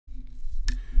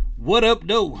What up,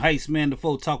 though? Heist Man the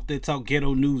Foe, talk that talk,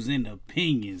 ghetto news and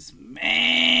opinions.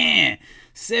 Man,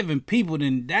 7 people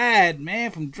done died,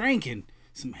 man, from drinking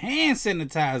some hand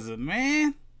sanitizer,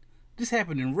 man. This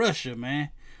happened in Russia, man.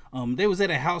 They was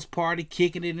at a house party,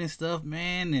 kicking it and stuff,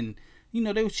 man, and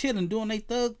they was chilling, doing their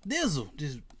thug dizzle,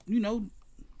 just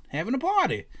having a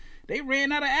party. They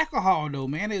ran out of alcohol though,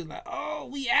 man. They was like,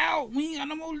 oh, we out, we ain't got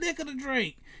no more liquor to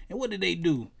drink. And what did they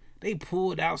do? They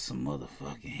pulled out some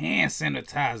motherfucking hand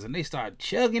sanitizer and they started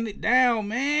chugging it down,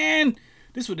 man.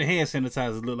 This is what the hand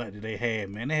sanitizer looked like that they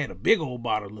had, man. They had a big old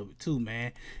bottle of it too,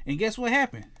 man. And guess what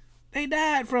happened? They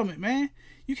died from it, man.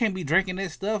 You can't be drinking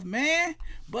that stuff, man.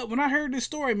 But when I heard this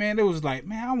story, man, it was like,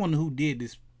 man, I wonder who did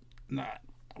this. Nah,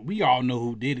 we all know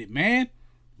who did it, man.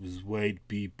 It was white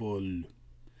people.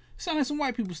 Sound like some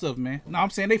white people stuff, man. No, I'm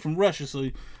saying they from Russia, so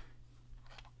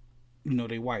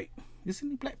they white. Is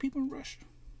any black people in Russia?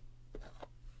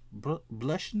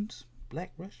 Blushings?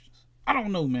 Black Russians? I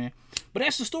don't know, man. But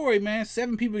that's the story, man.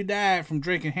 7 people died from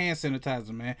drinking hand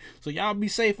sanitizer, man. So y'all be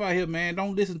safe out here, man.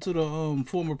 Don't listen to the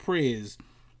former prez.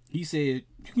 He said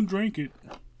you can drink it.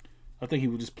 I think he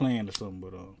was just playing or something,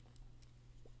 but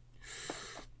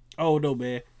oh no,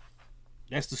 man.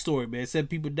 That's the story, man. 7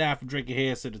 people died from drinking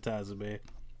hand sanitizer, man.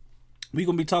 We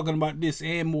gonna be talking about this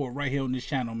and more right here on this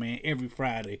channel, man, every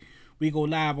Friday. We go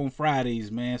live on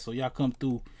Fridays, man. So y'all come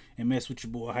through and mess with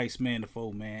your boy Heist Man the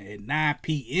Foe, man, at 9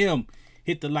 p.m.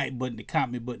 Hit the like button, the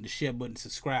comment button, the share button,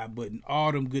 subscribe button,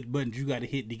 all them good buttons you gotta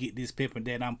hit to get this pimping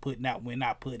that I'm putting out when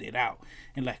I put it out.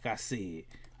 And like I said,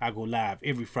 I go live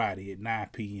every Friday at 9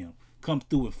 p.m. Come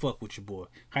through and fuck with your boy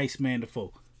Heist Man the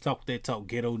Foe. Talk that talk,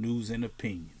 ghetto news and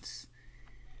opinions.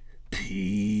 Peace.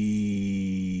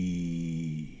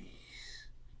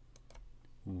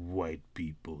 White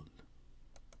people.